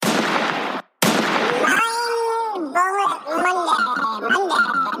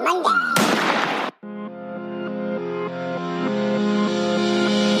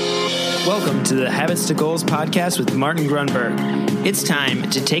Welcome to the Habits to Goals podcast with Martin Grunberg. It's time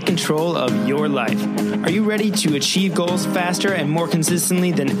to take control of your life. Are you ready to achieve goals faster and more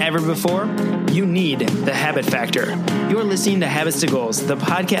consistently than ever before? You need the Habit Factor. You're listening to Habits to Goals, the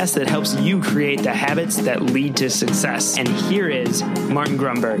podcast that helps you create the habits that lead to success. And here is Martin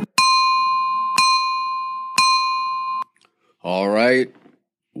Grunberg. All right.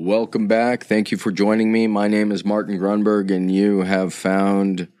 Welcome back. Thank you for joining me. My name is Martin Grunberg, and you have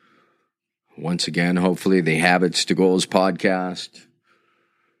found, once again, hopefully, the Habits to Goals podcast.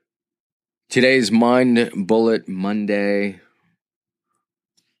 Today's Mind Bullet Monday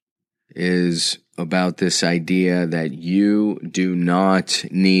is about this idea that you do not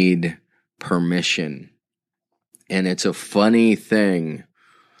need permission. And it's a funny thing,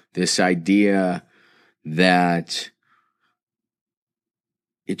 this idea that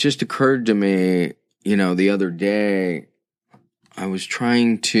it just occurred to me, the other day, I was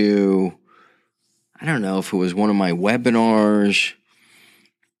trying to, I don't know if it was one of my webinars.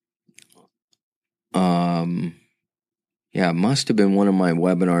 It must have been one of my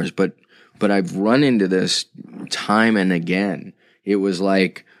webinars, but I've run into this time and again. It was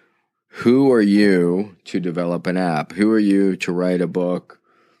like, who are you to develop an app? Who are you to write a book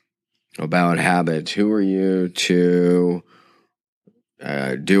about habits? Who are you to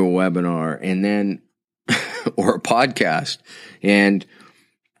do a webinar and then, or a podcast? And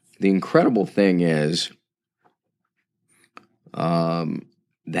the incredible thing is, the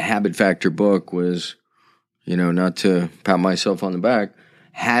Habit Factor book was, not to pat myself on the back,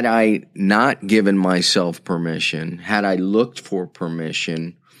 had I not given myself permission, had I looked for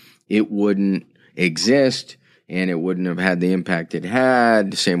permission, it wouldn't exist and it wouldn't have had the impact it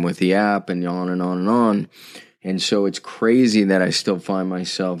had. Same with the app and on and on and on. And so it's crazy that I still find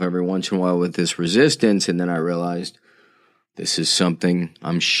myself every once in a while with this resistance. And then I realized this is something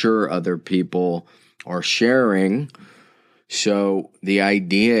I'm sure other people are sharing. So the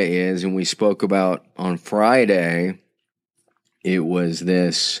idea is, and we spoke about on Friday, it was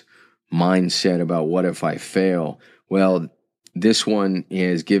this mindset about what if I fail? Well, this one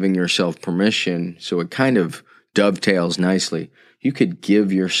is giving yourself permission. So it kind of dovetails nicely. You could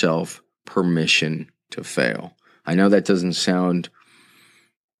give yourself permission to fail. I know that doesn't sound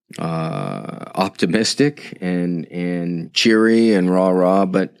optimistic and cheery and rah-rah,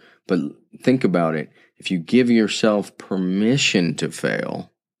 but think about it. If you give yourself permission to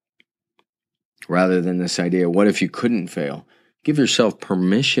fail, rather than this idea, what if you couldn't fail? Give yourself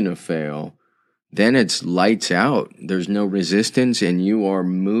permission to fail, then it's lights out. There's no resistance and you are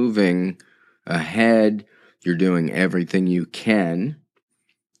moving ahead. You're doing everything you can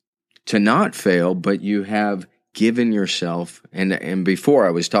to not fail, but you have given yourself, and before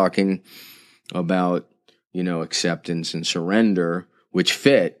I was talking about, acceptance and surrender, which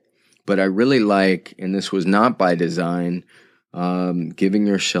fit, but I really like, and this was not by design, giving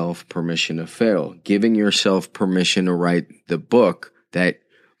yourself permission to fail, giving yourself permission to write the book that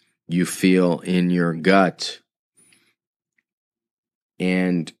you feel in your gut.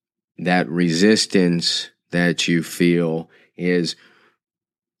 And that resistance that you feel is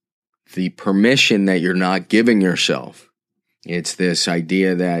the permission that you're not giving yourself. It's this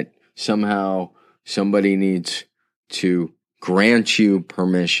idea that somehow somebody needs to grant you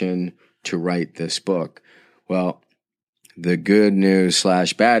permission to write this book. Well, the good news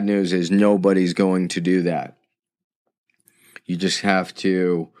 / bad news is nobody's going to do that. You just have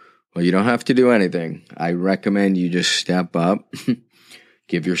to, you don't have to do anything. I recommend you just step up,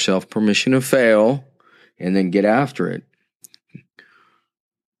 give yourself permission to fail, and then get after it.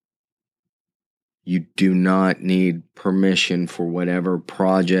 You do not need permission for whatever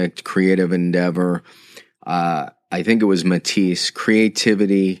project, creative endeavor. I think it was Matisse.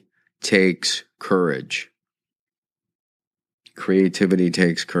 Creativity takes courage. Creativity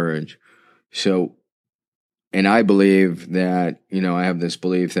takes courage. So, and I believe that, I have this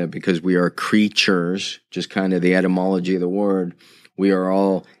belief that because we are creatures, just kind of the etymology of the word, we are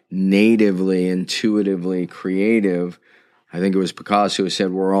all natively, intuitively creative. I think it was Picasso who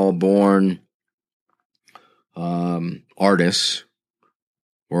said we're all born artists.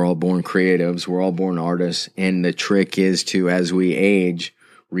 We're all born creatives. We're all born artists. And the trick is to, as we age,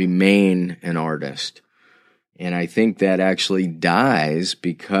 remain an artist. And I think that actually dies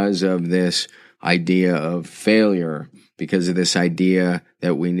because of this idea of failure, because of this idea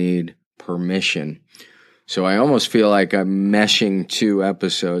that we need permission. So I almost feel like I'm meshing two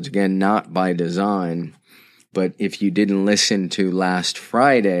episodes, again, not by design. But if you didn't listen to last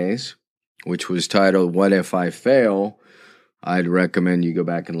Friday's, which was titled, What If I Fail?, I'd recommend you go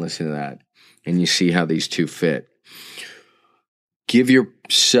back and listen to that and you see how these two fit. Give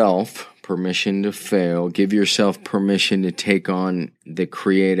yourself permission to fail. Give yourself permission to take on the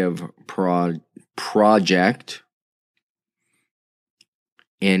creative project.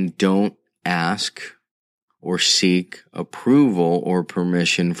 And don't ask or seek approval or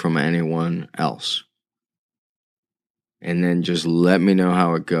permission from anyone else. And then just let me know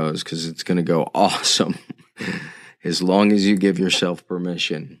how it goes, because it's going to go awesome as long as you give yourself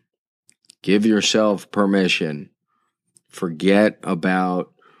permission. Give yourself permission. Forget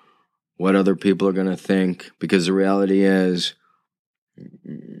about what other people are going to think, because the reality is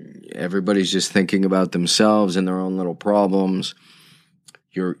everybody's just thinking about themselves and their own little problems.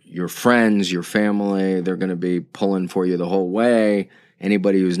 Your friends, your family, they're going to be pulling for you the whole way.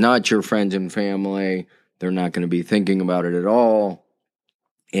 Anybody who's not your friends and family, they're not going to be thinking about it at all.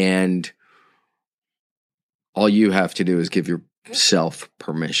 And all you have to do is give yourself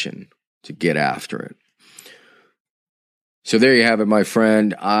permission to get after it. So there you have it, my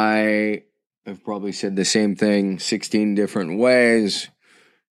friend. I have probably said the same thing 16 different ways.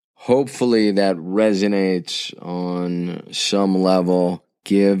 Hopefully that resonates on some level.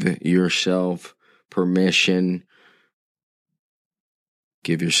 Give yourself permission.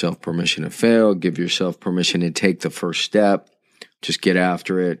 Give yourself permission to fail. Give yourself permission to take the first step. Just get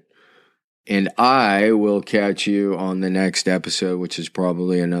after it. And I will catch you on the next episode, which is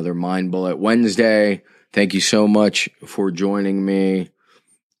probably another Mind Bullet Wednesday. Thank you so much for joining me.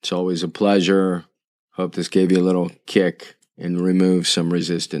 It's always a pleasure. Hope this gave you a little kick and removed some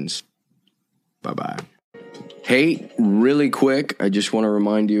resistance. Bye-bye. Hey, really quick, I just want to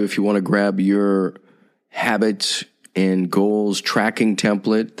remind you, if you want to grab your habits and goals tracking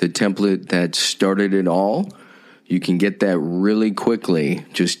template, the template that started it all, you can get that really quickly.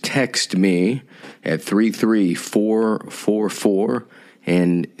 Just text me at 33444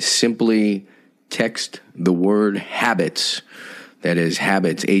 and simply text the word habits. That is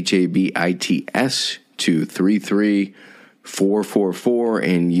habits, HABITS, to 33444,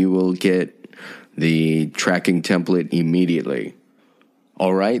 and you will get the tracking template immediately.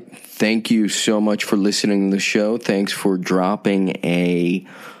 All right. Thank you so much for listening to the show. Thanks for dropping a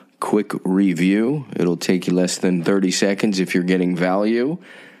quick review. It'll take you less than 30 seconds if you're getting value.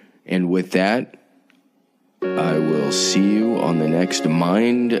 And with that, I will see you on the next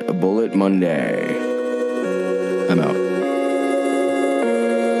Mind Bullet Monday. I'm out.